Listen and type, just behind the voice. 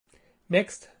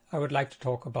Next, I would like to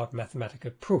talk about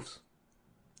mathematical proofs.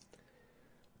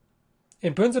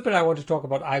 In principle, I want to talk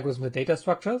about algorithms with data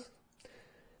structures,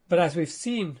 but as we've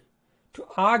seen, to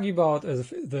argue about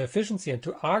the efficiency and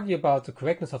to argue about the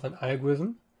correctness of an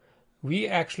algorithm, we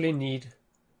actually need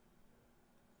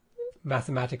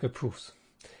mathematical proofs.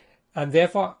 And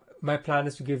therefore, my plan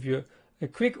is to give you a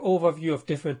quick overview of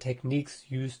different techniques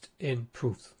used in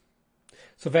proofs.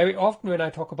 So very often when I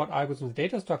talk about algorithms with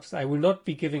data structures, I will not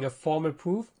be giving a formal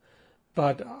proof,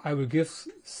 but I will give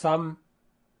some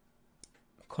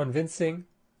convincing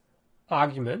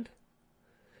argument.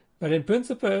 But in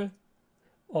principle,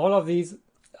 all of these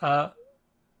are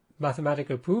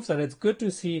mathematical proofs, and it's good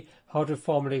to see how to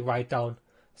formally write down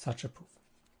such a proof.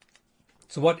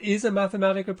 So what is a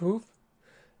mathematical proof?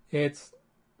 It's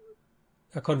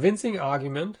a convincing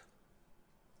argument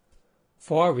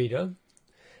for a reader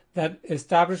that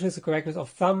establishes the correctness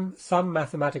of some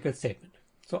mathematical statement.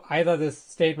 So either this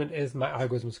statement is my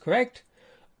algorithm is correct,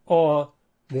 or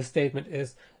this statement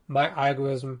is my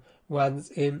algorithm runs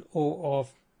in O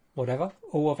of whatever,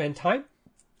 O of n time,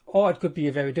 or it could be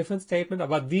a very different statement,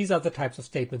 but these are the types of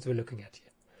statements we're looking at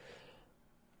here.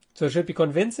 So it should be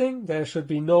convincing, there should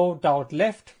be no doubt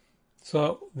left,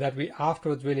 so that we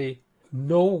afterwards really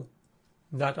know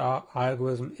that our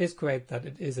algorithm is correct, that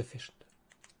it is efficient.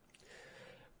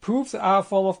 Proofs are a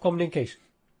form of communication.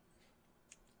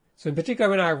 So in particular,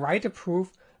 when I write a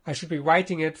proof, I should be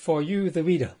writing it for you, the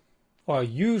reader, or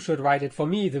you should write it for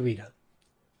me, the reader.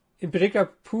 In particular,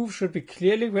 proofs should be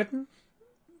clearly written,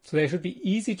 so they should be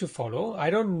easy to follow.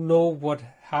 I don't know what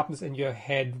happens in your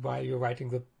head while you're writing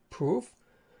the proof,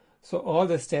 so all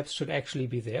the steps should actually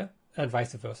be there, and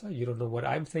vice versa. You don't know what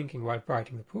I'm thinking while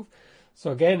writing the proof.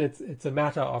 So again, it's a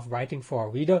matter of writing for a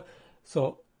reader,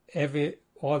 so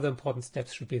all the important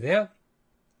steps should be there.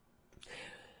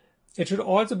 It should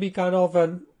also be kind of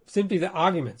simply the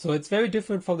argument. So it's very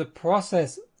different from the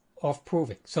process of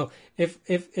proving. So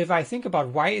if I think about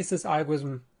why is this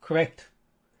algorithm correct,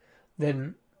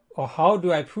 then, or how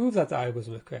do I prove that the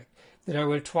algorithm is correct, then I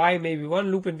will try maybe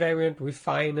one loop invariant,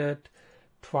 refine it,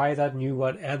 try that new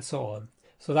one, and so on.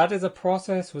 So that is a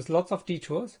process with lots of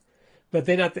detours. But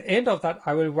then at the end of that,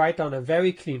 I will write down a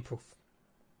very clean proof,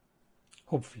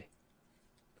 hopefully.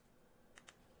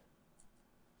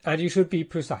 And you should be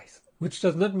precise, which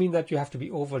does not mean that you have to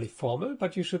be overly formal,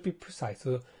 but you should be precise.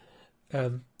 So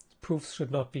proofs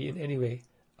should not be in any way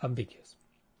ambiguous.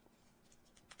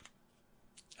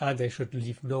 And they should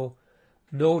leave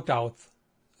no doubt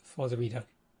for the reader.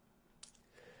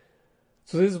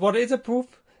 So this is what is a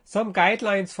proof, some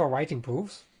guidelines for writing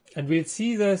proofs, and we'll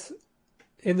see this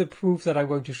in the proofs that I'm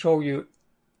going to show you.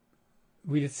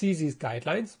 We'll see these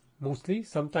guidelines mostly,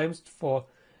 sometimes for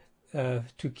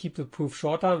to keep the proof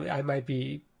shorter.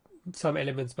 Some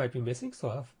elements might be missing,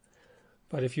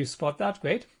 but if you spot that,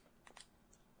 great.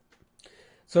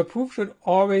 So a proof should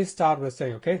always start with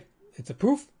saying, okay, it's a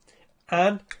proof,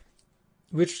 and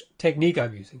which technique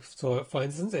I'm using. So for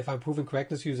instance, if I'm proving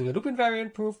correctness using a loop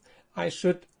invariant proof, I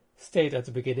should state at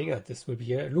the beginning that this will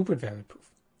be a loop invariant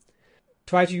proof.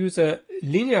 Try to use a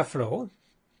linear flow.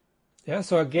 Yeah,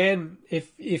 so again,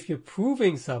 if you're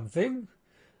proving something,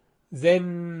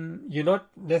 then you're not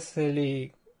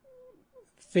necessarily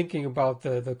thinking about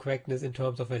the correctness in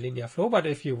terms of a linear flow, but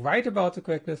if you write about the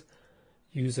correctness,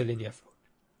 use a linear flow.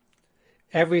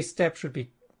 Every step should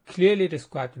be clearly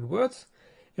described in words.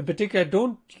 In particular,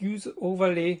 don't use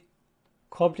overly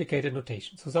complicated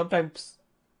notation. So sometimes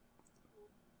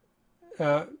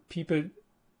people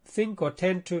think or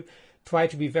tend to try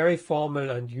to be very formal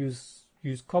and use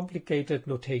complicated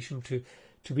notation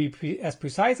to be as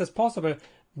precise as possible,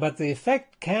 but the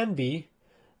effect can be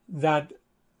that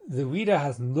the reader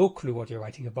has no clue what you're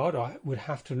writing about, or would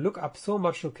have to look up so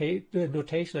much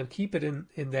notation and keep it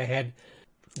in their head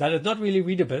that it's not really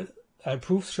readable, and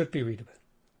proofs should be readable.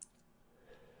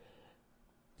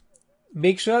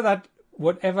 Make sure that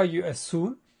whatever you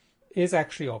assume is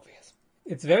actually obvious.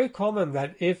 It's very common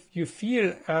that if you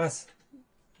feel as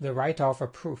the writer of a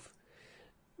proof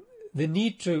the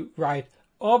need to write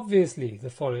obviously the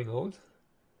following holds,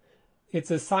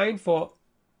 it's a sign for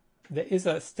there is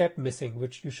a step missing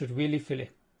which you should really fill in.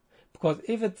 Because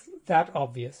if it's that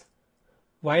obvious,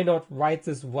 why not write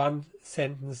this one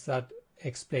sentence that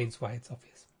explains why it's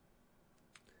obvious?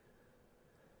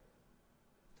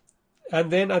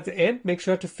 And then at the end, make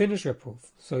sure to finish your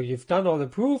proof. So you've done all the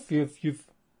proof, you've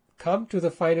come to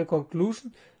the final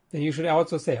conclusion, then you should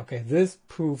also say, okay, this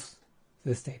proves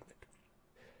this statement.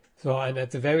 So, and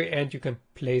at the very end, you can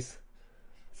place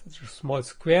such a small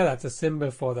square. That's a symbol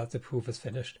for that the proof is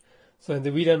finished. So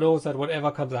the reader knows that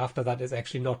whatever comes after that is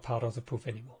actually not part of the proof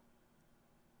anymore.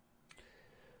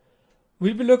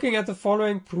 We'll be looking at the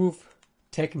following proof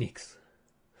techniques.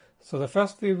 So the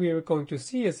first thing we are going to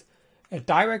see is a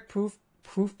direct proof,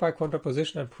 proof by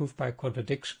contraposition, and proof by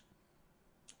contradiction.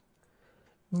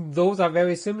 Those are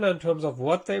very similar in terms of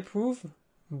what they prove,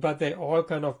 but they all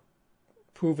kind of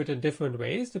prove it in different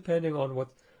ways depending on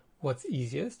what's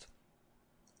easiest.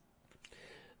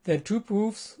 Then two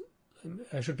proofs,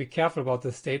 I should be careful about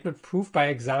this statement, proof by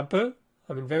example.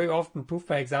 I mean, very often proof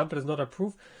by example is not a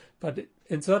proof, but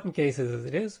in certain cases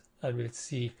it is, and we'll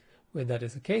see when that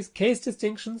is the case. Case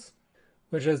distinctions,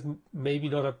 which is maybe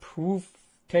not a proof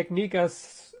technique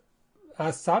as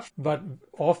such, but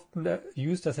often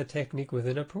used as a technique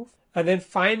within a proof. And then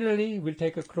finally, we'll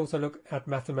take a closer look at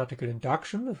mathematical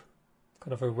induction,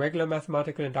 kind of a regular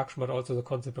mathematical induction, but also the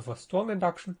concept of a strong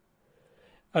induction.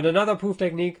 And another proof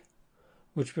technique,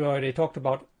 which we already talked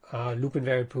about, are loop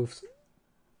invariant proofs.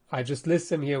 I just list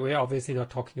them here. We're obviously not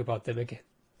talking about them again.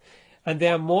 And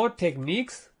there are more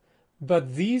techniques,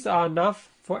 but these are enough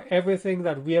for everything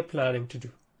that we are planning to do.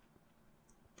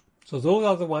 So those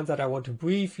are the ones that I want to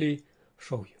briefly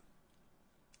show you.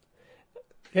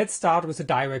 Let's start with a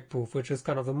direct proof, which is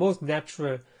kind of the most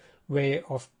natural way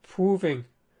of proving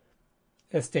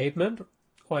a statement,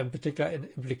 or in particular an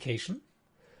implication.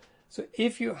 So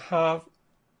if you have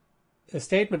a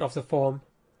statement of the form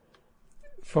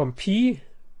from P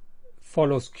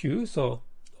follows Q, so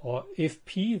or if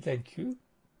P then Q,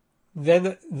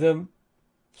 then the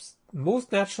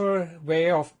most natural way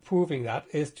of proving that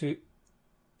is to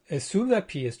assume that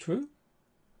P is true,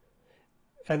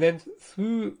 and then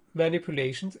through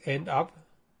manipulations end up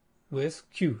with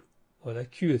Q, or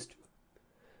that Q is true.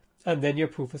 And then your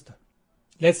proof is done.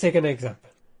 Let's take an example.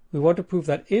 We want to prove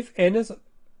that if n is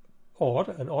odd,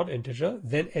 an odd integer,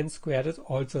 then n squared is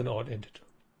also an odd integer.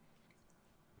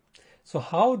 So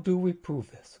how do we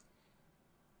prove this?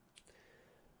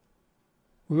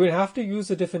 We will have to use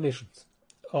the definitions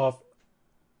of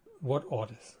what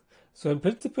odd is. So in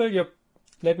principle,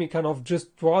 let me kind of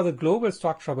just draw the global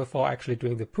structure before actually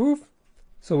doing the proof.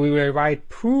 So we will write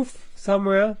proof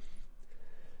somewhere.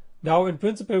 Now in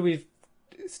principle, we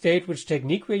state which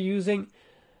technique we're using.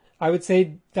 I would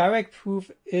say direct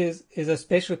proof is a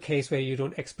special case where you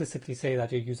don't explicitly say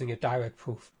that you're using a direct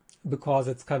proof, because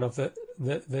it's kind of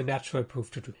the natural proof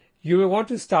to do. You will want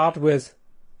to start with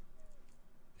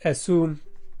assume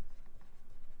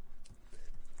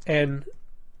n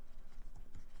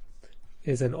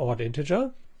is an odd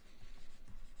integer.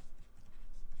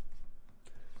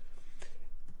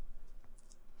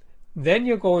 Then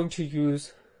you're going to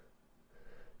use,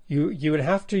 you will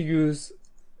have to use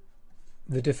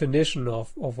the definition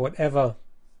of whatever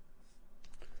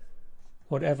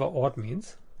odd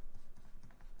means.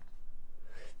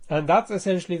 And that's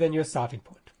essentially then your starting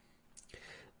point.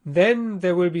 Then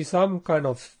there will be some kind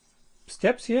of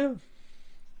steps here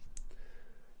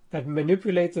that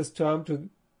manipulate this term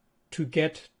to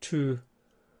get to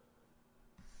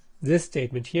this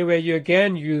statement here, where you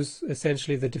again use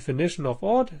essentially the definition of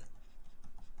odd.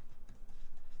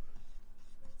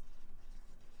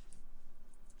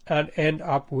 And end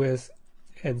up with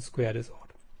n squared is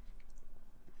odd.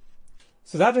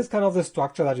 So that is kind of the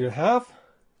structure that you have,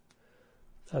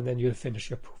 and then you'll finish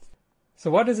your proof.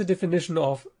 So what is the definition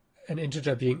of an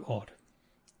integer being odd?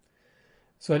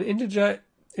 So an integer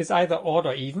is either odd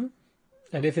or even,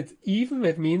 and if it's even,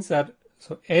 it means that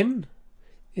n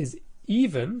is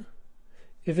even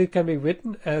if it can be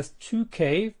written as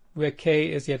 2k, where k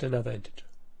is yet another integer.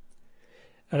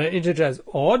 And an integer is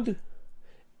odd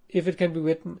if it can be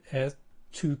written as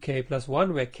 2k plus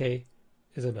 1, where k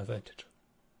is another integer.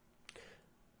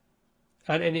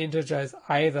 And any integer is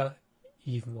either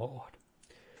even or odd.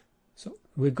 So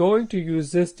we're going to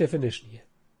use this definition here.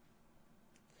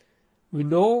 We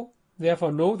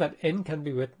therefore know that n can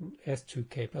be written as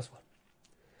 2k plus 1.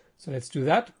 So let's do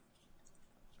that.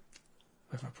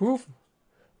 With our proof,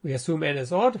 we assume n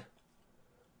is odd.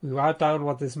 We write down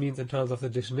what this means in terms of the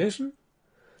definition.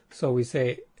 So we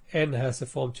say n has the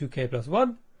form 2k plus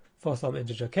 1 for some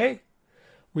integer k.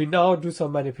 We now do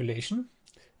some manipulation,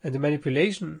 and the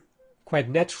manipulation quite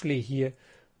naturally here,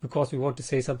 because we want to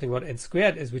say something about n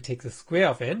squared, is we take the square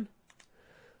of n.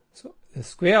 So the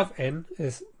square of n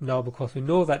is now, because we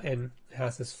know that n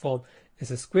has this form, is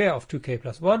the square of 2k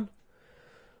plus 1,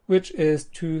 which is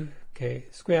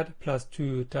 2k squared plus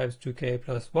 2 times 2k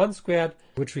plus 1 squared,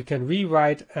 which we can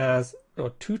rewrite as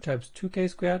 2 times 2k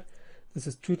squared. This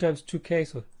is 2 times 2k,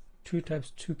 so 2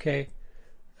 times 2k,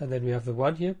 and then we have the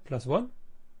 1 here, plus 1.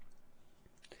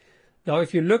 Now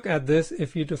if you look at this,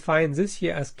 if you define this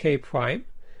here as k prime,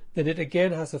 then it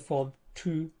again has a form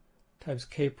 2 times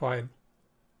k prime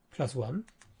plus 1.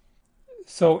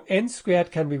 So n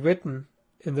squared can be written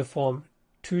in the form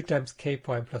 2 times k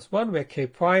prime plus 1, where k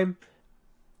prime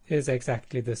is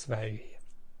exactly this value here.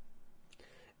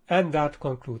 And that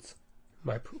concludes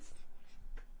my proof.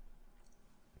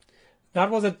 That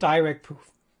was a direct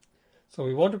proof. So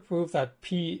we want to prove that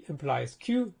P implies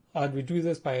Q, and we do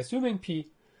this by assuming P,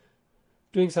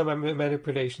 doing some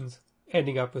manipulations,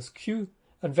 ending up with Q,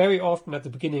 and very often at the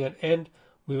beginning and end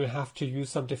we will have to use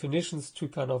some definitions to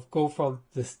kind of go from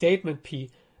the statement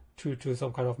P to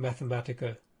some kind of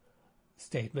mathematical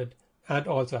statement, and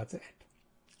also at the end.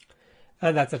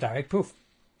 And that's a direct proof.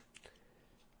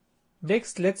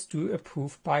 Next, let's do a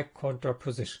proof by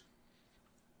contraposition.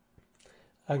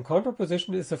 And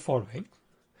contraposition is the following.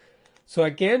 So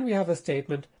again, we have a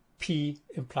statement P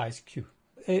implies Q.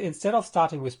 Instead of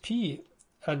starting with P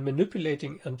and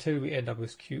manipulating until we end up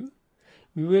with Q,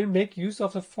 we will make use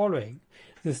of the following.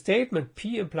 The statement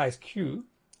P implies Q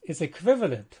is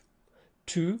equivalent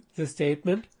to the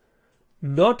statement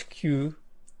not Q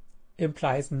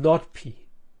implies not P.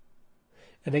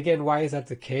 And again, why is that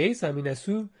the case? I mean,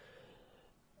 assume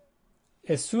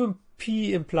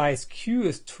P implies Q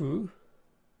is true,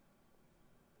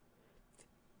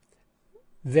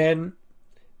 then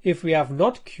if we have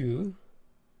not Q,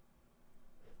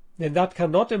 then that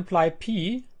cannot imply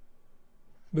P,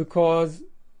 because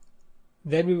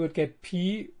then we would get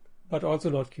P but also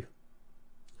not Q.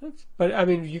 But I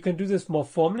mean, you can do this more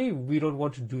formally. We don't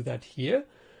want to do that here.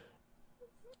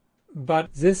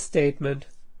 But this statement,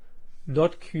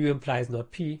 not Q implies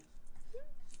not P,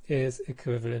 is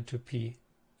equivalent to P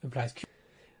implies Q.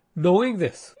 Knowing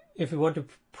this, if we want to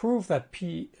prove that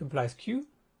P implies Q,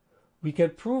 we can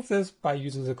prove this by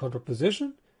using the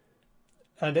contraposition,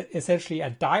 and essentially a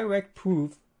direct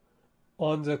proof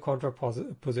on the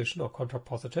contraposition or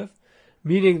contrapositive,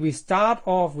 meaning we start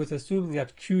off with assuming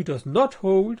that Q does not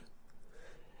hold,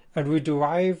 and we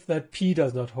derive that P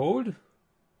does not hold,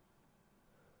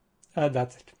 and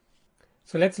that's it.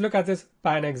 So let's look at this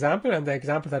by an example, and the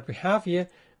example that we have here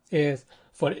is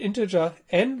for an integer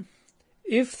n.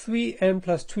 If 3n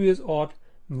plus 2 is odd,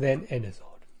 then n is odd.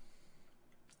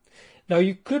 Now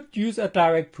you could use a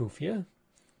direct proof here,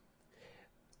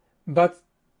 but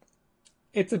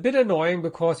it's a bit annoying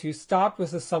because you start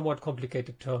with a somewhat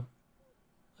complicated term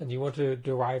and you want to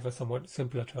derive a somewhat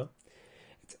simpler term.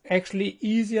 It's actually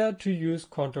easier to use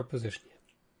contraposition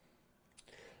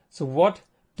here. So what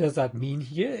does that mean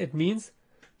here? It means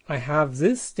I have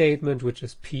this statement which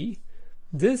is P,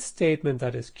 this statement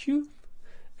that is Q,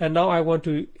 and now I want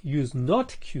to use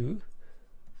not Q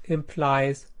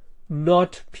implies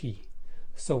not P.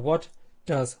 So what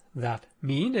does that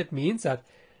mean? It means that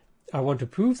I want to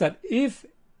prove that if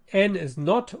n is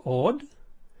not odd,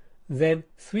 then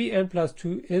 3n plus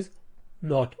 2 is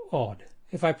not odd.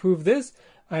 If I prove this,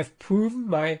 I've proven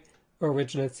my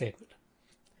original statement.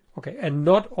 Okay, and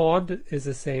not odd is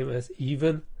the same as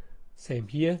even, same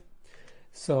here.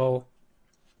 So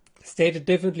stated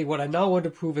differently, what I now want to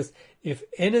prove is if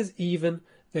n is even,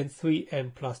 then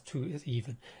 3n plus 2 is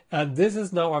even. And this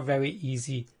is now a very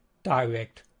easy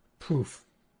direct proof.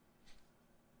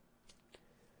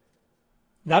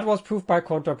 That was proof by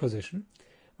contraposition.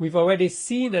 We've already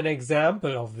seen an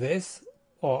example of this,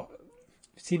 or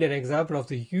seen an example of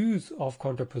the use of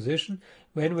contraposition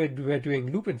when we're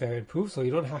doing loop invariant proof, so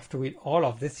you don't have to read all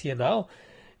of this here now.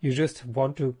 You just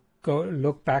want to go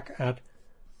look back at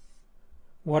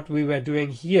what we were doing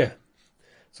here.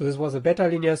 So this was a beta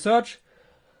linear search,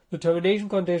 the termination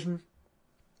condition.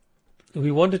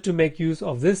 We wanted to make use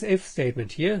of this if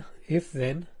statement here, if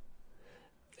then,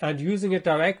 and using it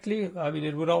directly. I mean,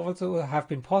 it would also have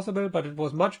been possible, but it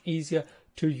was much easier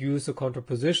to use the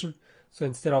contraposition. So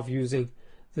instead of using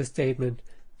the statement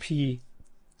P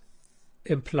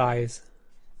implies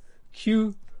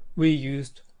Q, we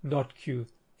used not Q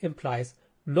implies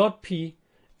not P,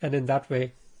 and in that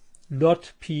way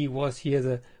not P was here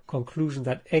the conclusion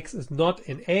that X is not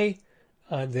in A,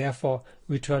 and therefore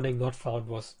returning not found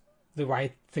was the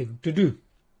right thing to do.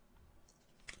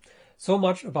 So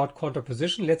much about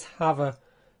contraposition. Let's have a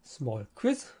small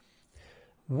quiz.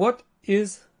 What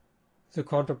is the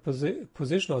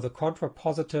contraposition or the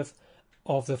contrapositive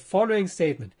of the following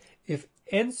statement? If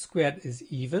n squared is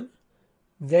even,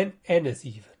 then n is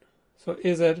even. So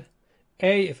is it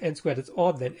A, if n squared is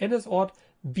odd, then n is odd,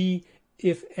 B,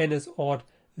 if n is odd,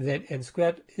 then n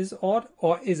squared is odd,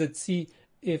 or is it C,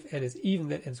 if n is even,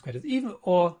 then n squared is even,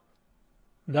 or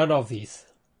none of these?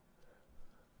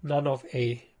 None of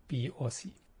A, B, or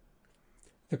C.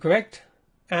 The correct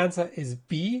answer is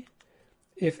B.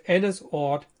 If n is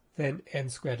odd, then n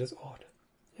squared is odd.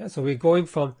 Yeah, so we're going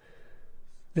from,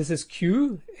 this is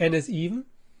Q, n is even.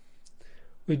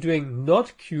 We're doing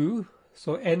not Q,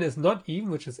 so n is not even,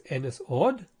 which is n is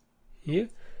odd here,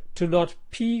 to not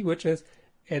p, which is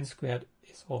n squared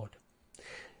is odd.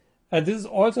 And this is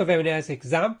also a very nice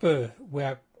example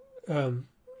where the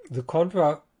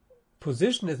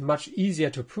contraposition is much easier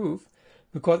to prove,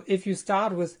 because if you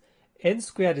start with n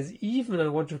squared is even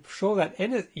and want to show that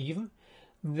n is even,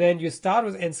 then you start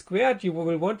with n squared, you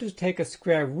will want to take a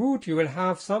square root, you will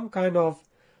have some kind of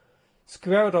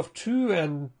square root of 2,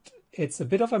 and it's a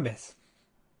bit of a mess.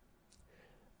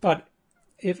 But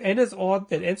if n is odd,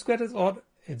 then n squared is odd.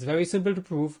 It's very simple to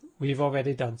prove. We've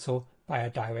already done so by a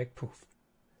direct proof.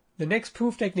 The next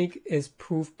proof technique is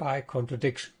proof by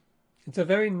contradiction. It's a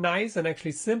very nice and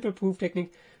actually simple proof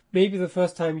technique. Maybe the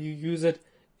first time you use it,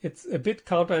 it's a bit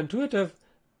counterintuitive,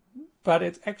 but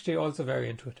it's actually also very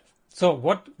intuitive. So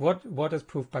what is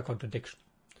proof by contradiction?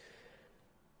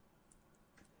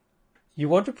 You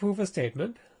want to prove a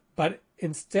statement, but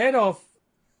instead of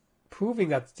proving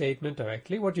that statement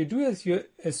directly, what you do is you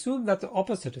assume that the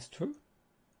opposite is true.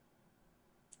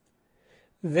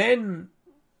 Then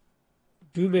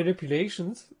do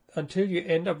manipulations until you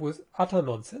end up with utter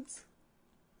nonsense,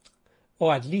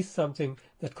 or at least something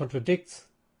that contradicts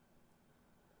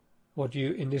what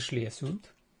you initially assumed.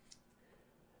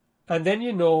 And then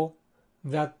you know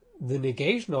that the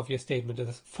negation of your statement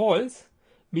is false,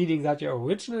 meaning that your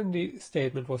original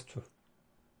statement was true.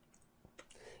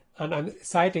 And I'm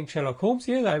citing Sherlock Holmes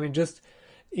here. I mean, just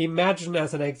imagine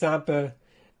as an example,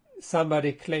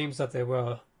 somebody claims that they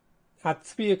were at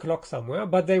 3 o'clock somewhere,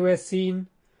 but they were seen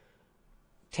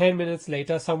 10 minutes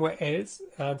later somewhere else,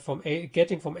 and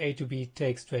getting from A to B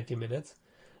takes 20 minutes.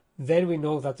 Then we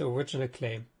know that the original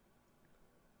claim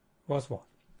was wrong.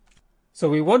 So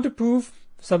we want to prove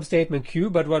some statement Q,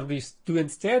 but what we do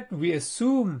instead, we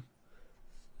assume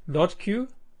not Q,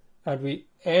 and we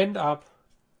end up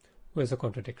with a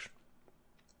contradiction.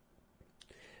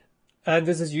 And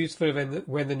this is useful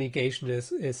when the negation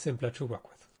is simpler to work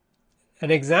with. An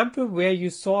example where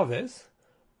you saw this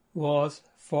was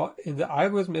in the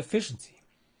algorithm efficiency.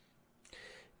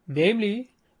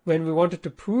 Namely, when we wanted to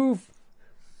prove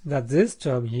that this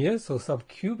term here, so some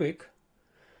cubic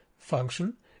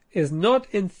function, is not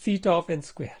in theta of n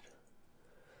squared.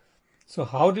 So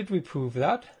how did we prove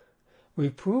that? We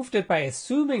proved it by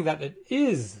assuming that it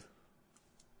is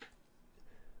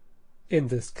in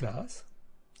this class.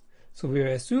 So we are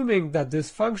assuming that this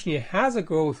function here has a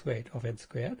growth rate of n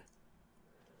squared.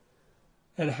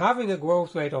 And having a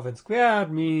growth rate of n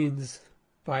squared means,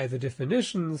 by the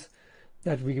definitions,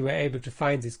 that we were able to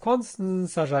find these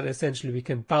constants such that essentially we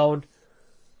can bound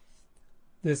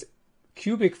this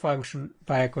cubic function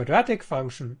by a quadratic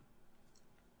function,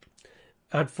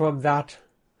 and from that,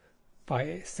 by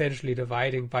essentially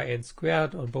dividing by n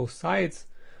squared on both sides,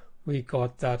 we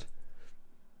got that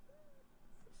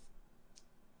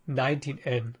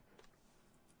 19n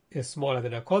is smaller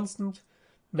than a constant.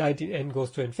 19n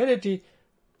goes to infinity,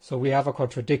 so we have a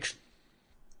contradiction.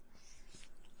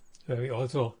 We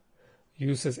also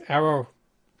use this arrow,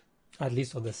 at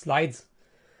least on the slides,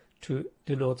 to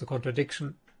denote the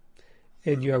contradiction.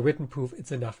 In your written proof,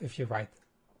 it's enough if you write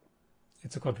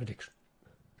it's a contradiction.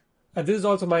 And this is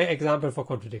also my example for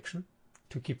contradiction,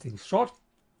 to keep things short.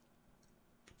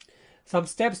 Some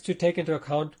steps to take into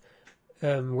account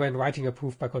when writing a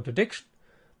proof by contradiction.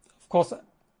 Of course,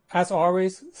 as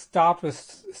always, start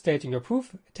with stating your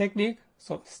proof technique.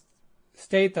 So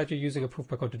state that you're using a proof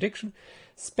by contradiction.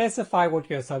 Specify what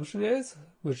your assumption is,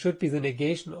 which should be the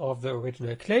negation of the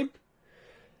original claim.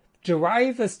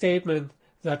 Derive a statement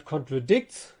that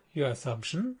contradicts your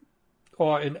assumption,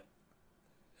 or in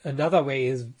another way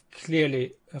is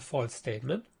clearly a false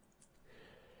statement.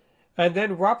 And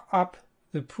then wrap up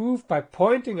the proof by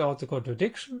pointing out the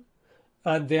contradiction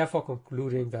and therefore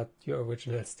concluding that your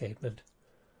original statement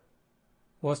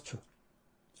was true.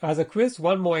 As a quiz,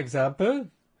 one more example,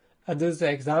 and this is the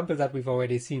example that we've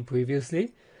already seen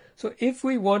previously. So if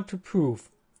we want to prove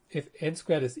if n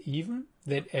squared is even,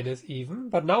 then n is even,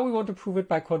 but now we want to prove it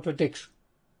by contradiction.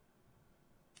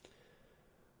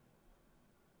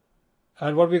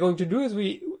 And what we're going to do is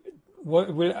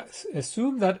we'll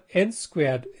assume that n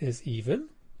squared is even.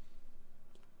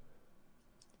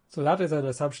 So that is an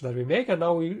assumption that we make, and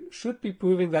now we should be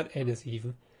proving that n is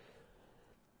even.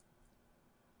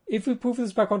 If we prove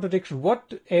this by contradiction,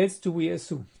 what else do we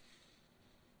assume?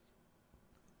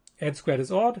 N squared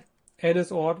is odd, n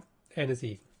is odd, n is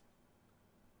even.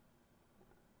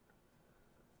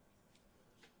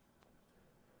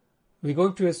 We're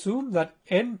going to assume that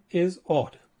n is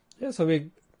odd. Yeah, so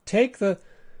we take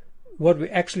what we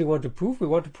actually want to prove. We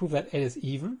want to prove that n is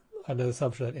even, under the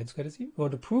assumption that n squared is even. We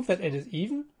want to prove that n is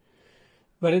even.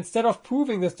 But instead of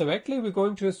proving this directly, we're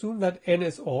going to assume that n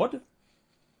is odd,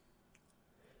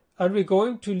 and we're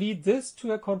going to lead this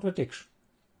to a contradiction.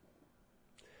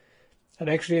 And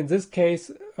actually in this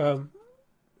case,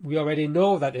 we already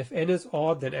know that if n is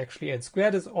odd, then actually n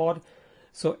squared is odd.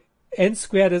 So n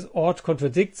squared is odd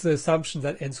contradicts the assumption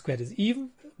that n squared is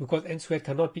even, because n squared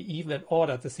cannot be even and odd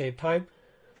at the same time.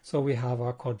 So we have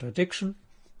our contradiction,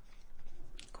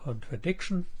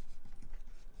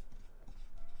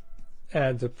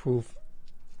 and the proof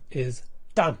is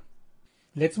done.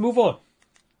 Let's move on.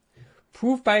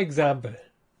 Proof by example.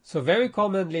 So very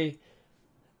commonly,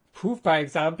 proof by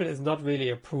example is not really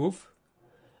a proof,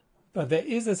 but there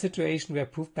is a situation where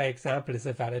proof by example is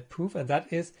a valid proof, and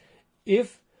that is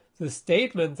if the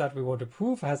statement that we want to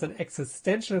prove has an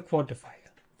existential quantifier.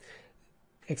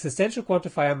 Existential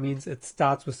quantifier means it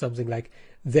starts with something like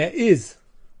there is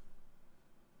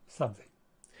something.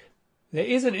 There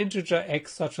is an integer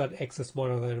x such that x is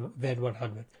smaller than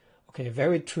 100. Okay, a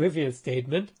very trivial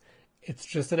statement. It's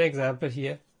just an example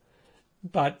here.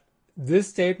 But this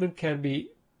statement can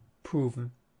be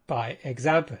proven by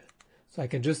example. So I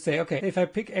can just say, okay, if I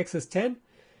pick x is 10,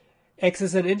 x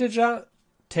is an integer,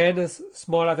 10 is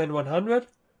smaller than 100,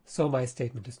 so my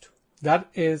statement is true. That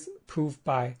is proved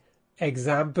by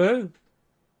example.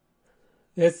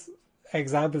 This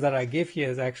example that I give here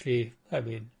is actually,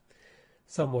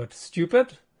 somewhat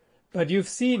stupid, but you've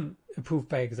seen a proof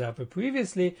by example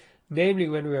previously, namely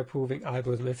when we were proving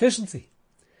algorithm efficiency.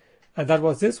 And that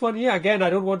was this one here. Again, I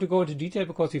don't want to go into detail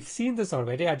because we've seen this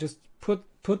already. I just put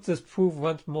this proof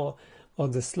once more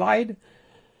on the slide.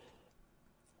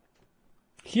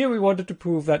 Here we wanted to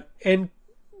prove that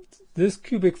this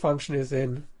cubic function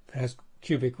has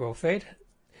cubic growth rate.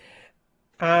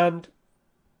 And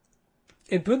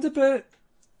in principle,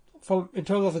 in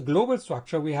terms of the global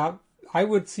structure, I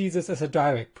would see this as a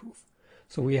direct proof.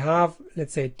 So we have,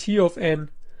 let's say, T of n.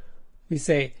 We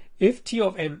say if T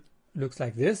of n looks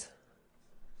like this,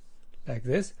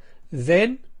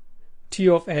 then T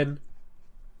of n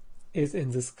is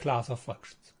in this class of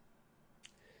functions.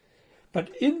 But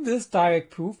in this direct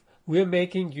proof, we're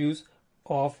making use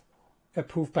of a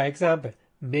proof by example.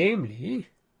 Namely,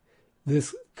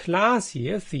 this class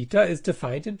here, theta, is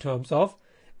defined in terms of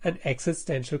an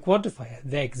existential quantifier.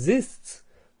 There exists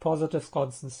positive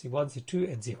constants C1,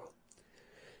 C2, and 0.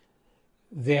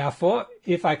 Therefore,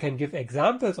 if I can give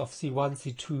examples of C1,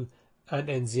 C2, and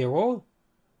N0,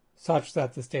 such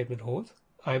that the statement holds,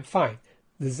 I'm fine.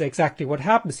 This is exactly what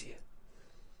happens here.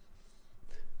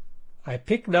 I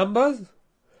pick numbers,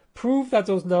 prove that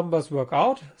those numbers work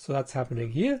out, so that's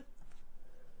happening here,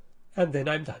 and then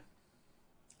I'm done.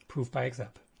 Proof by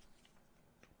example.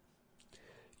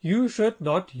 You should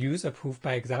not use a proof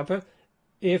by example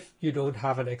if you don't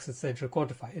have an existential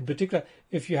quantifier. In particular,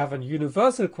 if you have a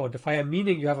universal quantifier,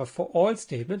 meaning you have a for all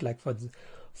statement, like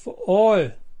for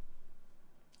all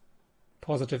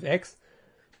positive x,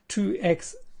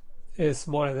 2x is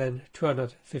smaller than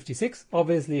 256.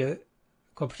 Obviously a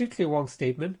completely wrong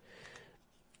statement.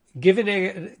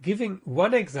 Giving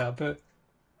one example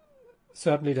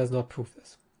certainly does not prove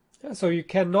this. So you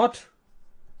cannot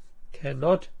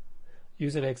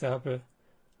use an example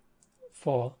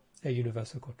for a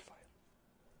universal quantifier.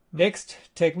 Next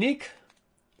technique,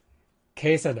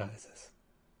 case analysis.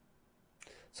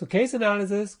 So case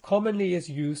analysis commonly is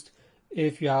used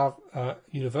if you have a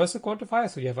universal quantifier,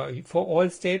 so you have a for all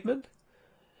statement,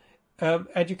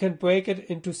 and you can break it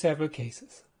into several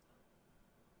cases.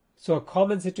 So a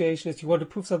common situation is you want to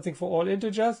prove something for all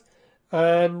integers,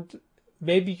 and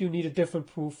maybe you need a different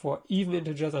proof for even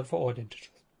integers and for odd integers.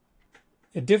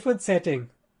 A different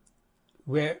setting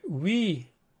where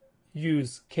we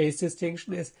use case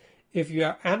distinction is if you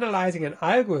are analyzing an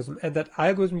algorithm and that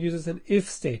algorithm uses an if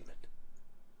statement.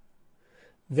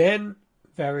 Then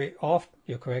very often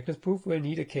your correctness proof will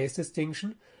need a case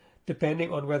distinction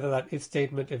depending on whether that if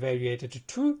statement evaluated to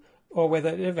true or whether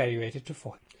it evaluated to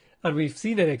false. And we've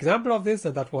seen an example of this,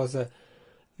 and that was a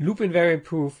loop invariant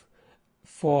proof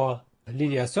for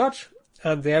linear search,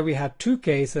 and there we had two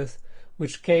cases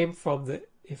which came from the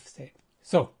if statement.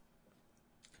 So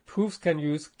proofs can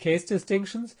use case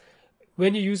distinctions.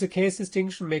 When you use a case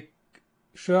distinction, make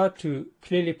sure to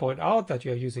clearly point out that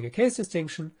you are using a case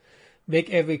distinction. Make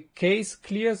every case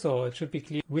clear, so it should be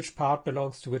clear which part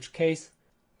belongs to which case.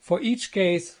 For each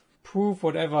case, prove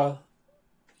whatever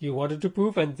you wanted to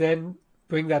prove and then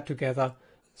bring that together.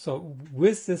 So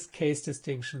with this case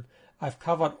distinction, I've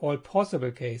covered all possible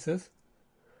cases.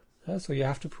 So you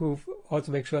have to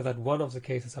also make sure that one of the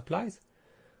cases applies.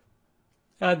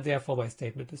 And therefore my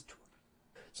statement is true.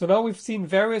 So now we've seen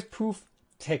various proof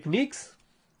techniques.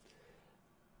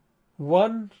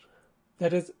 One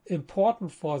that is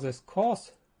important for this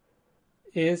course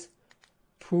is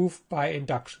proof by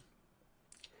induction.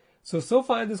 So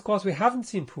far in this course we haven't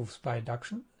seen proofs by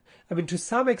induction. I mean, to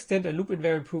some extent a loop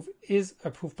invariant proof is a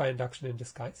proof by induction in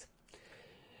disguise.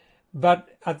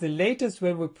 But at the latest,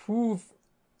 when we prove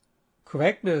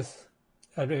correctness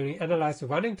and when we analyze the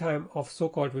running time of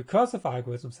so-called recursive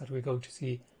algorithms that we're going to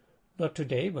see not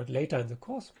today but later in the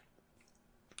course,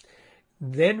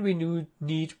 then we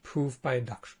need proof by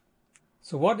induction.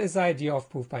 So what is the idea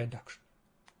of proof by induction?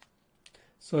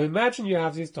 So imagine you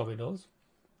have these dominoes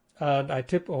and I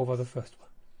tip over the first one.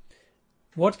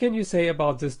 What can you say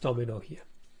about this domino here?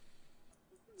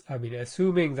 I mean,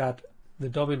 assuming that the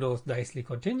dominoes nicely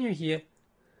continue here,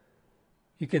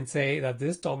 you can say that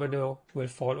this domino will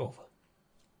fall over.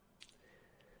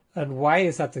 And why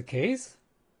is that the case?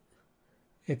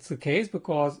 It's the case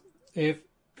because if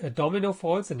a domino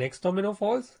falls, the next domino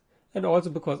falls, and also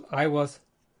because I was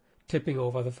tipping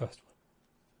over the first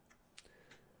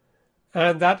one.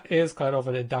 And that is kind of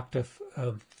an inductive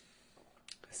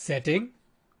setting.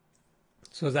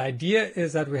 So the idea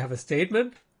is that we have a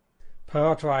statement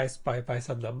parameterized by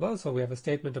some number. So we have a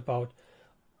statement about,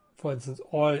 for instance,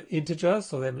 all integers.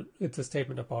 So then it's a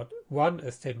statement about 1,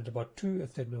 a statement about 2, a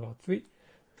statement about 3,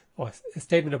 or a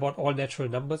statement about all natural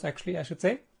numbers, actually, I should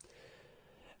say.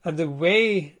 And the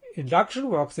way induction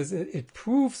works is it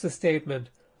proves the statement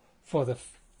for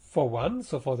 1,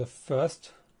 so for the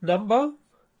first number.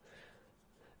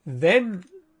 Then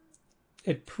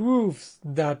it proves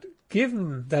that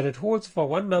given that it holds for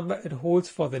one number, it holds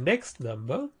for the next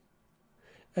number.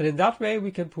 And in that way,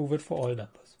 we can prove it for all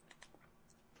numbers.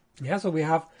 Yeah, so we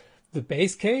have the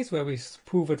base case where we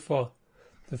prove it for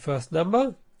the first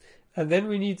number. And then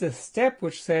we need the step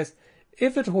which says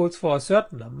if it holds for a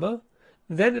certain number,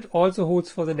 then it also holds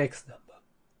for the next number.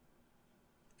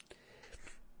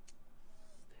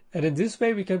 And in this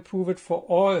way, we can prove it for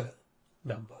all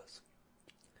numbers.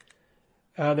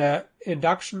 And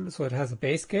induction, so it has a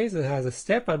base case, it has a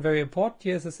step, and very important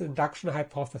here is this induction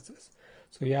hypothesis.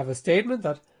 So you have a statement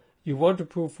that you want to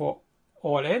prove for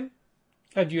all n,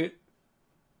 and you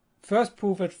first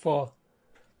prove it for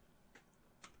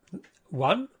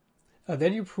 1, and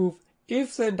then you prove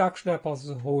if the induction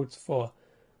hypothesis holds for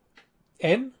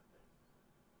n,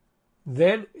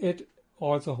 then it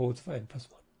also holds for n plus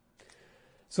 1.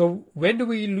 So when do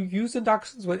we use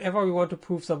inductions? Whenever we want to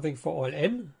prove something for all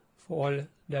n, for all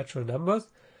natural numbers,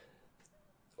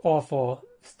 or for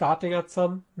starting at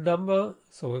some number.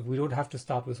 So if we don't have to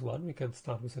start with 1, we can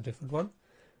start with a different one,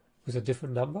 with a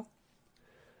different number.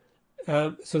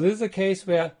 So this is a case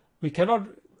where we cannot,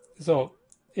 so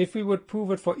if we would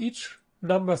prove it for each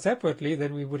number separately,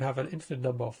 then we would have an infinite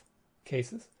number of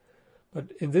cases.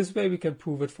 But in this way, we can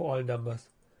prove it for all numbers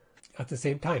at the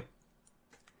same time.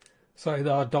 So in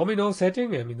our domino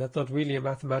setting, I mean, that's not really a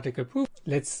mathematical proof.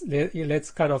 Let's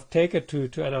kind of take it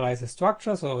to analyze the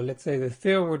structure. So let's say the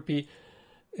theorem would be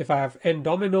if I have n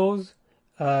dominoes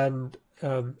and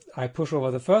I push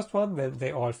over the first one, then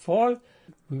they all fall.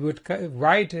 We would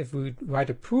write, if we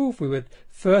write a proof, we would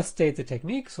first state the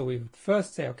technique. So we would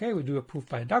first say, okay, we do a proof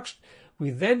by induction. We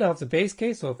then have the base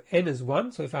case. So if n is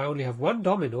 1, so if I only have one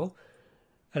domino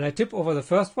and I tip over the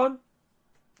first one,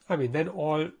 I mean, then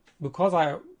because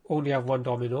I only have one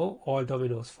domino, all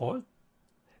dominoes fall.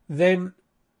 Then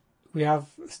we have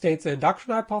states the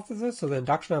induction hypothesis. So the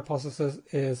induction hypothesis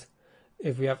is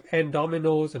if we have n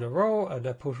dominoes in a row and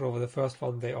I push over the first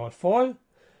one, they all fall.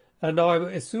 And now I'm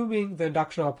assuming the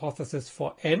induction hypothesis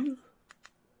for n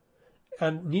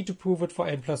and need to prove it for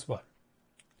n plus 1.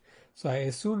 So I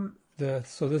assume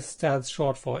so this stands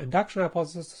short for induction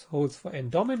hypothesis holds for n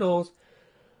dominoes.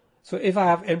 So if I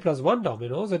have n plus 1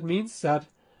 dominoes, it means that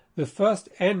the first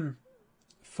n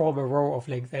form a row of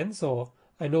length n. So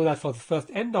I know that for the first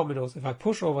n dominoes, if I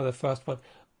push over the first one,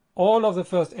 all of the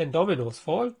first n dominoes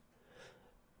fall.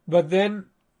 But then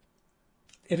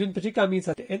it in particular means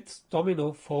that the nth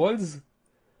domino falls,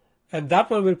 and that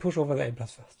one will push over the n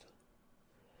plus first.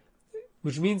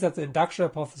 Which means that the induction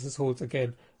hypothesis holds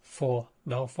again for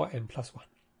n plus 1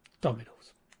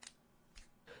 dominoes.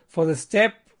 For the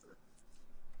step,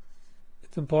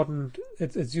 it's important,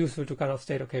 it's useful to kind of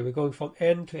state, okay, we're going from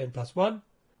n to n plus 1.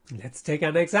 Let's take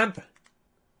an example.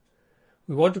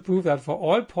 We want to prove that for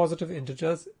all positive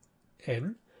integers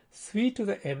n, 3 to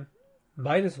the n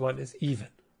minus 1 is even.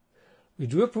 We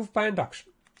do a proof by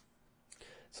induction.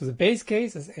 So the base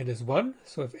case is n is 1.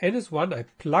 So if n is 1, I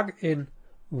plug in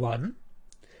 1.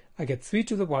 I get 3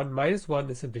 to the 1 minus 1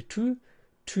 is simply 2.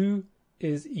 2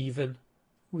 is even.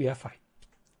 We are fine.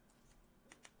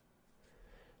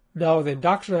 Now the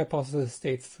induction hypothesis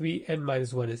states 3n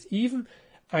minus 1 is even.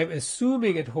 I'm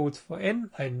assuming it holds for n.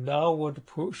 I now want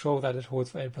to show that it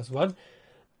holds for n plus 1.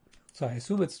 So I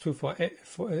assume it's true for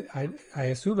I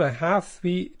assume I have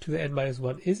 3 to the n minus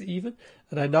 1 is even,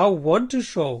 and I now want to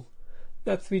show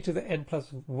that 3 to the n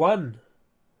plus 1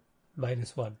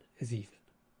 minus 1 is even.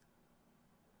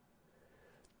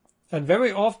 And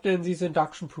very often in these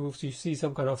induction proofs you see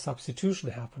some kind of substitution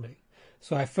happening.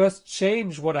 So I first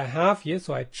change what I have here,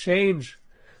 so I change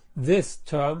this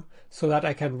term so that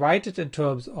I can write it in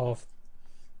terms of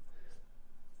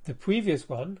the previous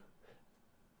one,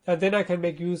 and then I can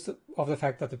make use of the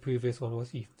fact that the previous one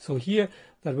was even. So here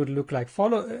that would look like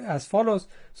as follows.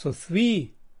 So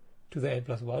 3 to the n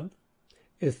plus 1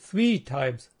 is 3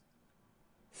 times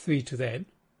 3 to the n.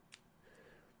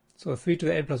 So 3 to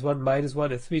the n plus 1 minus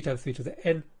 1 is 3 times 3 to the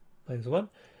n minus 1.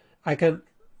 I can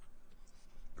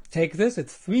take this,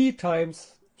 it's 3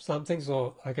 times something,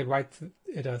 so I can write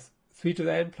it as 3 to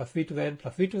the n plus 3 to the n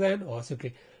plus 3 to the n, or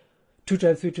simply 2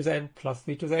 times 3 to the n plus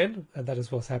 3 to the n, and that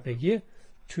is what's happening here.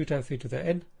 2 times 3 to the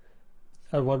n,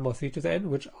 and one more 3 to the n,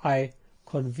 which I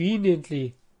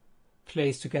conveniently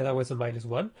place together with a minus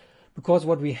 1, because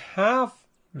what we have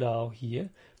now here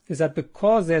is that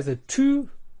because there's a 2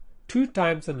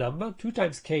 times a number, 2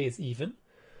 times k is even,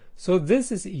 so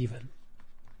this is even.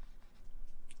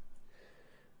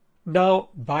 Now,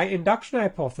 by induction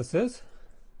hypothesis,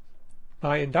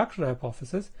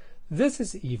 this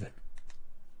is even.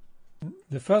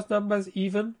 The first number is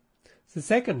even, the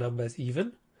second number is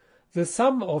even, the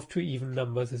sum of two even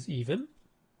numbers is even,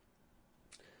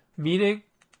 meaning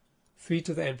 3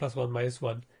 to the n plus 1 minus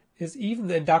 1 is even.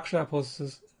 The induction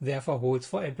hypothesis therefore holds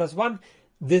for n plus 1.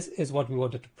 This is what we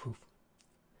wanted to prove.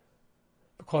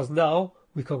 Because now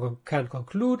we can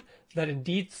conclude that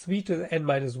indeed 3 to the n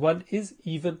minus 1 is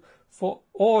even for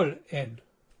all n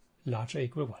larger or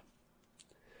equal 1.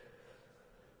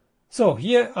 So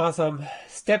here are some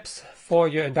steps for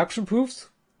your induction proofs.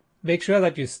 Make sure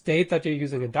that you state that you're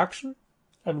using induction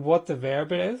and what the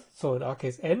variable is. So in our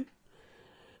case n,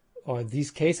 or in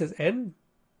these cases n.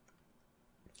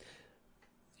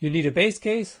 You need a base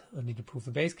case. I need to prove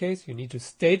the base case. You need to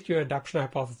state your induction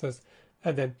hypothesis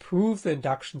and then prove the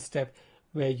induction step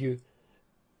where you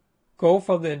go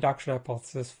from the induction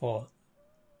hypothesis for,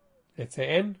 let's say,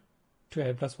 n to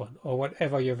n plus 1, or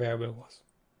whatever your variable was.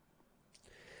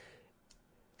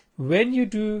 When you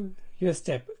do your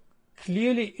step,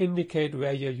 clearly indicate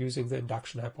where you're using the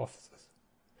induction hypothesis.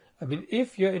 I mean,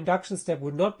 if your induction step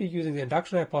would not be using the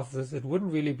induction hypothesis, it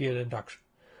wouldn't really be an induction.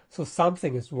 So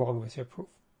something is wrong with your proof.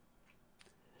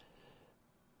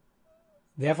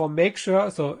 Therefore, make sure,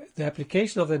 so the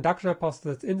application of the induction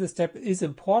hypothesis in the step is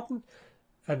important,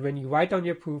 and when you write down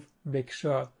your proof, make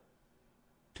sure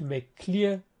to make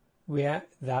clear where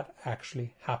that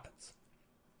actually happens.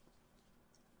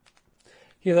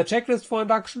 Here's a checklist for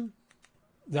induction.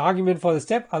 The argument for the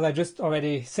step, as I just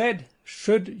already said,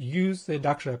 should use the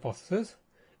induction hypothesis.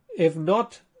 If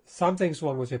not, something's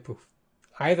wrong with your proof.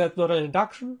 Either it's not an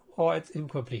induction, or it's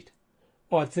incomplete,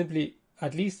 or it's simply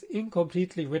at least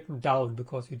incompletely written down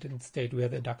because you didn't state where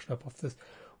the induction hypothesis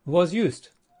was used.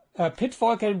 A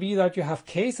pitfall can be that you have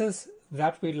cases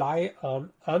that rely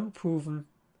on unproven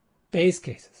base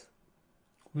cases.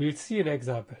 We'll see an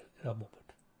example in a moment.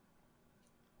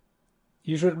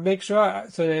 You should make sure,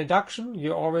 so in induction,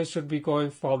 you always should be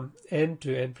going from n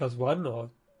to n plus 1,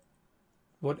 or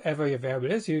whatever your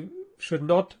variable is. You should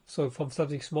not, so from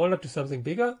something smaller to something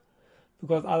bigger,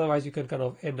 because otherwise you can kind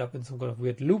of end up in some kind of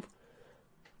weird loop.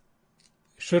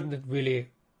 Shouldn't it really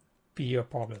be your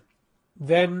problem?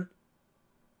 Then,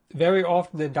 very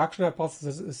often the induction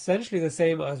hypothesis is essentially the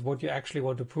same as what you actually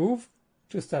want to prove,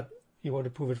 just that you want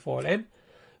to prove it for all n.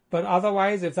 But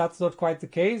otherwise, if that's not quite the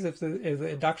case, if the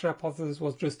induction hypothesis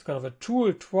was just kind of a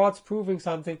tool towards proving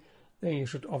something, then you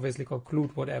should obviously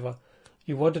conclude whatever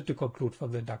you wanted to conclude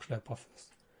from the induction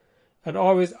hypothesis. And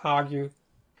always argue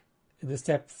in the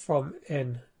step from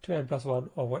n to n plus 1,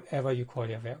 or whatever you call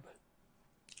your variable.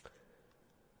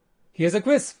 Here's a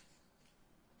quiz.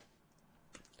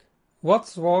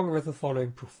 What's wrong with the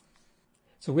following proof?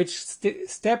 So which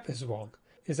step is wrong?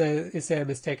 Is there a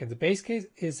mistake in the base case?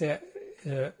 Is there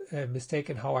a mistake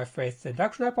in how I phrased the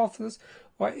induction hypothesis?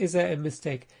 Or is there a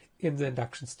mistake in the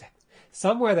induction step?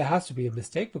 Somewhere there has to be a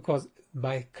mistake, because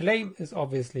my claim is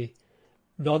obviously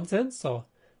nonsense. So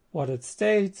what it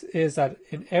states is that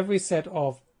in every set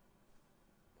of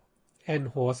n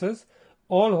horses,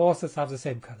 all horses have the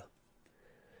same color.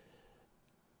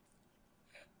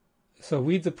 So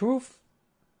read the proof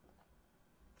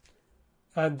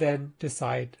and then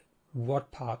decide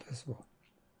what part is wrong.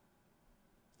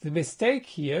 The mistake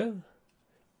here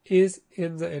is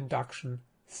in the induction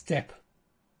step.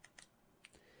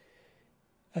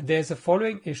 And there's the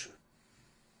following issue.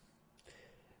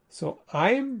 So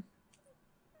I'm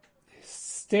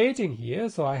stating here,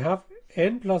 so I have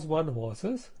n plus 1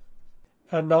 horses,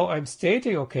 and now I'm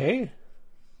stating, okay,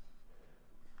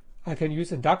 I can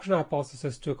use induction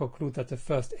hypothesis to conclude that the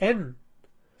first n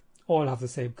all have the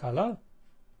same color.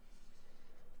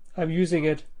 I'm using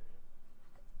it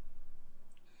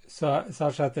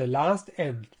such that the last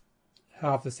n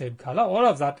have the same color. All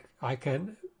of that I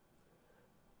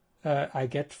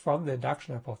get from the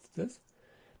induction hypothesis.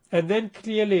 And then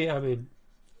clearly, I mean,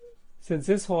 since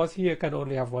this horse here can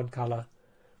only have one color,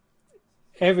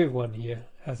 everyone here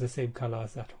has the same color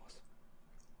as that horse.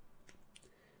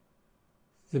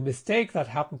 The mistake that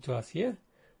happened to us here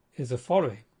is the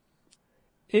following.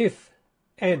 If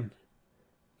n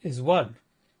is 1,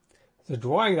 the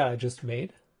drawing that I just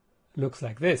made looks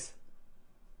like this.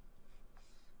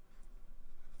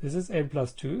 This is n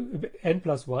plus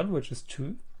 1, which is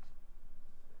 2.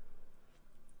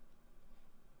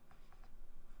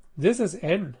 This is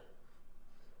n,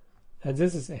 and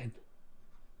this is n.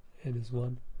 N is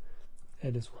 1,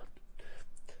 n is 1.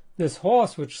 This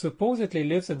horse, which supposedly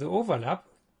lives in the overlap,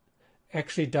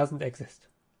 actually doesn't exist.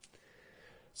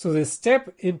 So this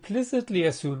step implicitly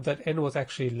assumed that n was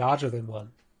actually larger than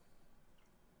 1.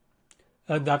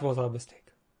 And that was our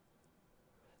mistake.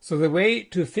 So the way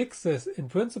to fix this in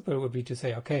principle would be to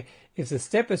say, okay, if the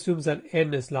step assumes that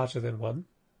n is larger than 1,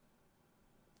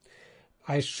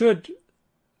 I should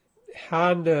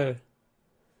handle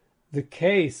the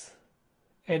case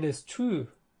n is 2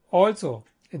 also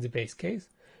in the base case,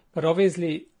 but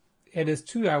obviously n is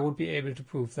 2, I won't be able to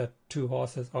prove that two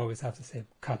horses always have the same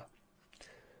color.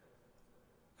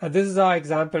 And this is our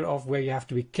example of where you have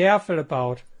to be careful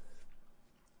about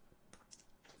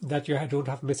that you don't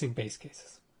have missing base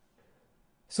cases.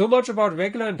 So much about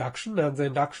regular induction and the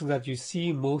induction that you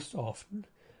see most often.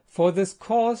 For this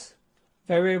course,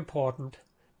 very important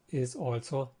is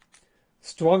also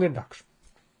strong induction.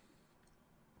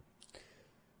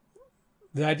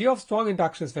 The idea of strong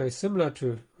induction is very similar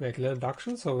to regular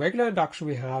induction. So regular induction,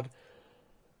 we had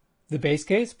the base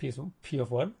case, p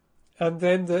of 1, and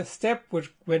then the step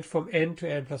which went from n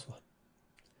to n plus 1.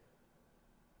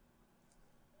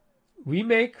 We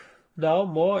make now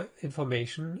more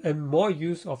information and more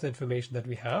use of the information that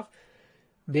we have.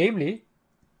 Namely,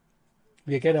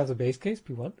 we again have the base case,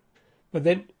 p1, but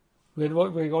then when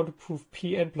we want to prove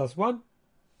pn plus 1,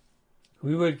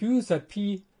 we will use that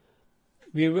p.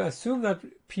 We will assume that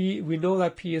we know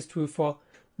that p is true for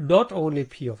not only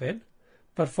p of n,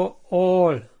 but for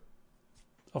all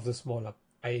of the smaller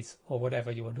i's, or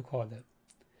whatever you want to call them.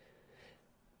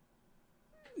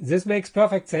 This makes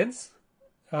perfect sense,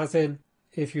 as in,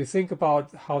 if you think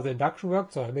about how the induction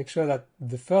works, so I make sure that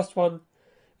the first one,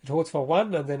 it holds for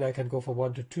 1, and then I can go from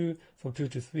 1 to 2, from 2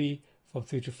 to 3, from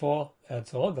 3 to 4, and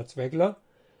so on. That's regular.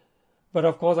 But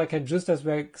of course, I can just as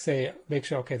well say, make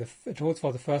sure, okay, it holds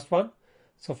for the first one.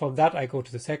 So from that, I go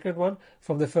to the second one.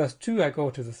 From the first 2, I go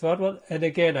to the third one. And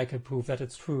again, I can prove that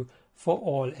it's true for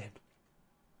all n.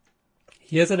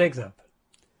 Here's an example.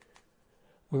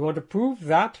 We want to prove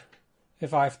that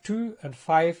if I have 2 and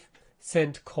 5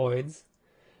 cent coins,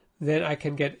 then I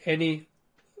can get any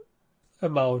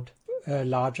amount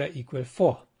larger equal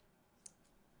 4.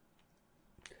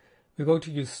 We're going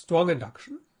to use strong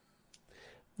induction.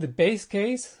 The base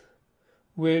case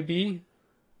will be,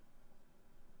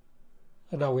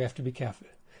 and now we have to be careful.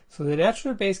 So the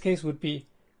natural base case would be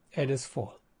n is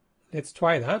 4. Let's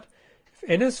try that. If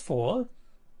n is 4,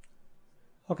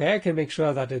 okay, I can make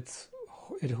sure that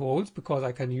it holds because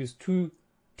I can use 2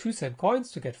 cent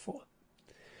coins to get 4.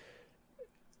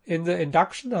 In the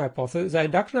induction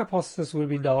hypothesis will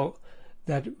be now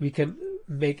that we can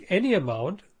make any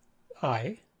amount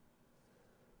I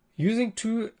using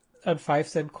 2 and 5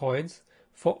 cent coins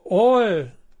for all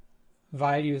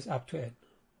values up to n,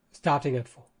 starting at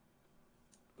 4,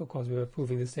 because we were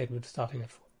proving the statement starting at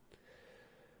 4.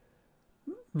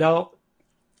 Now,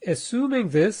 assuming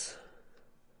this,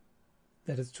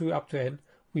 that it's true up to n,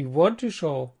 we want to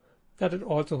show that it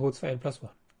also holds for n plus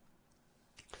 1.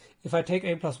 If I take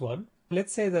n plus 1,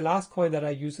 let's say the last coin that I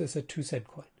use is a 2 cent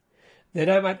coin. Then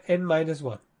I'm at n minus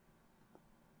 1.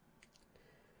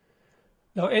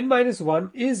 Now n minus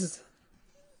 1 is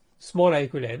smaller or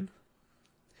equal to n.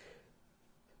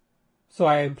 So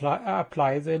I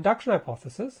apply the induction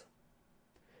hypothesis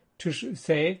to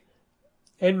say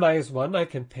n minus 1 I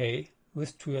can pay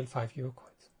with 2 and 5 euro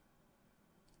coins.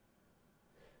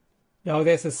 Now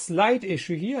there's a slight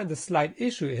issue here, and the slight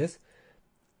issue is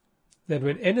that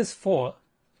when n is 4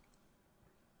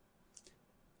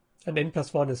 and n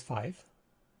plus 1 is 5,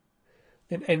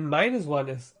 then n minus 1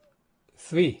 is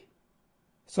 3.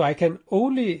 So I can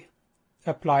only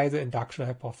apply the induction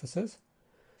hypothesis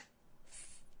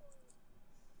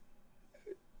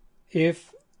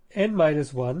if n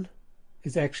minus 1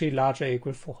 is actually larger or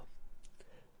equal 4.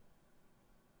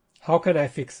 How can I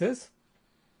fix this?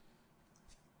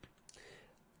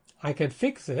 I can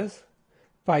fix this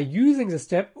by using the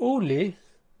step only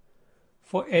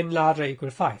for n larger or equal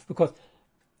 5, because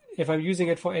if I'm using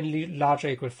it for n larger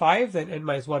or equal 5, then n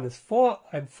minus 1 is 4,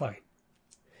 I'm fine.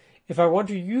 If I want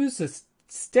to use this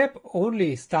step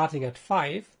only starting at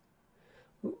 5,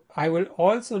 I will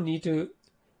also need to,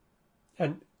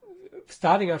 and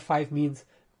starting at 5 means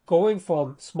going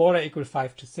from smaller or equal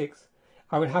 5 to 6,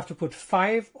 I will have to put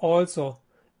 5 also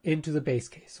into the base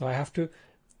case. So I have to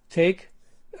take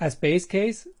as base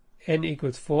case n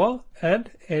equals 4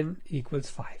 and n equals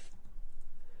 5.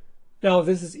 Now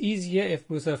this is easier if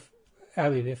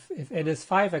if n is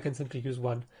 5, I can simply use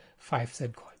one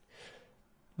 5-cent coin.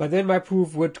 But then my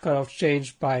proof would kind of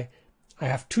change by, I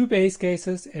have two base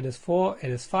cases, n is 4,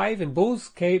 n is 5. In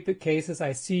both cases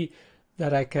I see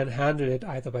that I can handle it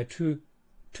either by two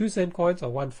 2-cent coins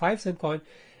or one 5-cent coin,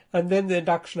 and then the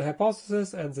induction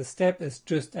hypothesis and the step is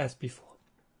just as before.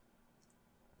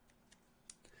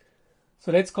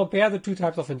 So let's compare the two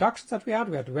types of inductions that we had.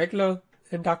 We had regular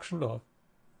induction, or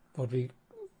what we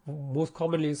most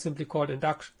commonly simply called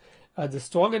induction, and the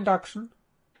strong induction.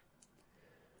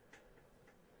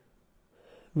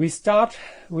 We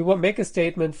will make a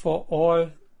statement for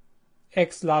all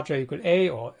x larger equal a,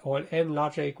 or all n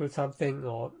larger equal something,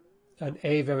 or an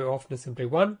a very often is simply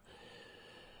 1.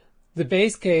 The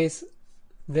base case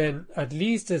then at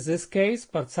least is this case,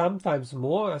 but sometimes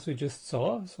more, as we just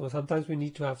saw. So sometimes we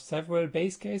need to have several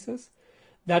base cases.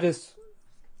 That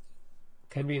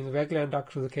can be in the regular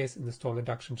induction the case, in the strong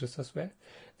induction just as well.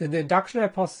 Then the induction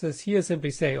hypothesis here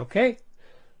simply say, okay,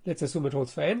 let's assume it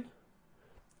holds for n.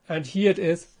 And here it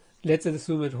is, let's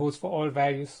assume it holds for all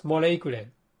values smaller or equal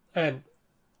n, and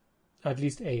at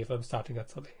least a if I'm starting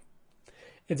at some a.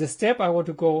 In the step I want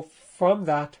to go from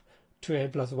that to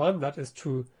n plus 1. That is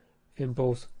true in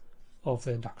both of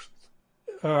the inductions.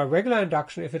 Regular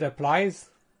induction, if it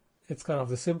applies, it's kind of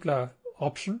the simpler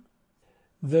option.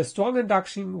 The strong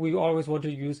induction we always want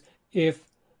to use if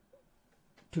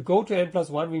to go to n plus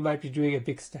 1 we might be doing a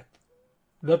big step,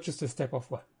 not just a step of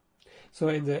 1. So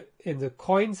in the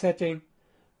coin setting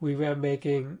we were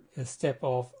making a step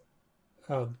of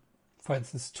for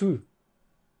instance 2.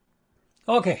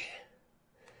 Okay,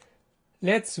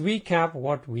 let's recap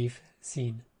what we've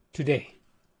seen today.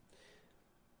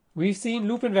 We've seen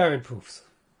loop invariant proofs,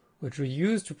 which we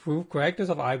use to prove correctness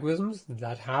of algorithms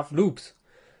that have loops.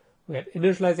 We had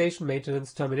initialization,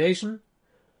 maintenance, termination.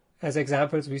 As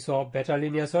examples, we saw better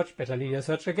linear search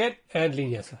again, and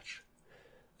linear search.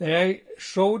 Then I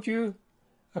showed you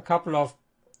a couple of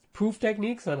proof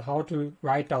techniques on how to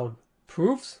write down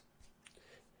proofs.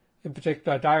 In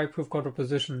particular, direct proof,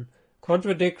 contraposition,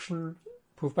 contradiction,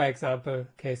 proof by example,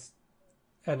 case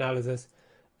analysis,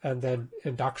 and then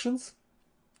inductions,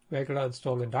 regular and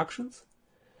strong inductions.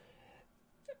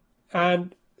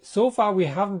 And so far we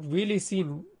haven't really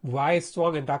seen why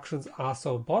strong inductions are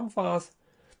so important for us,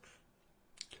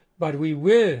 but we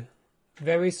will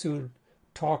very soon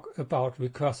talk about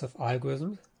recursive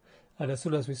algorithms, and as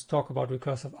soon as we talk about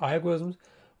recursive algorithms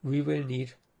we will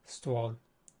need strong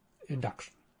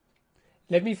induction.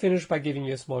 Let me finish by giving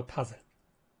you a small puzzle.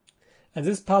 And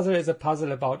this puzzle is a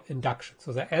puzzle about induction.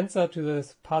 So the answer to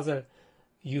this puzzle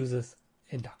uses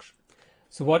induction.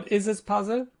 So what is this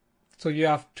puzzle? So you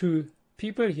have two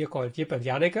people here called Jip and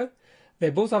Janneke. They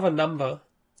both have a number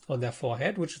on their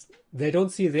forehead, which they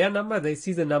don't see their number, they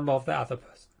see the number of the other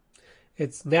person.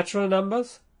 It's natural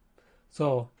numbers.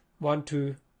 So 1,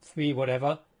 2, 3,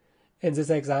 whatever. In this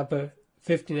example,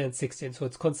 15 and 16. So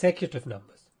it's consecutive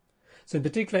numbers. So in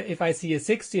particular, if I see a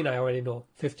 16, I already know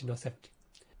 15 or 17.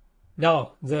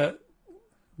 Now, the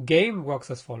game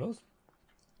works as follows.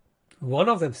 One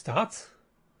of them starts.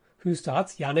 Who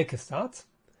starts? Janneke starts.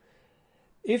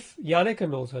 If Janneke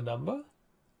knows her number,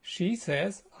 she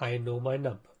says, I know my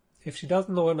number. If she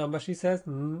doesn't know her number, she says,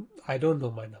 I don't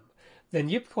know my number. Then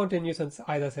Jip continues and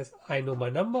either says, I know my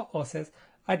number, or says,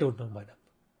 I don't know my number.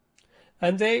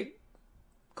 And they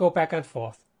go back and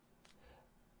forth.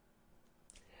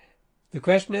 The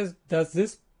question is, does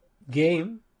this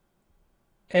game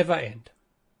ever end?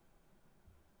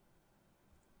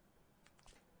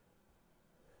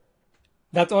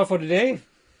 That's all for today.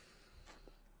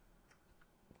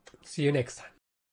 See you next time.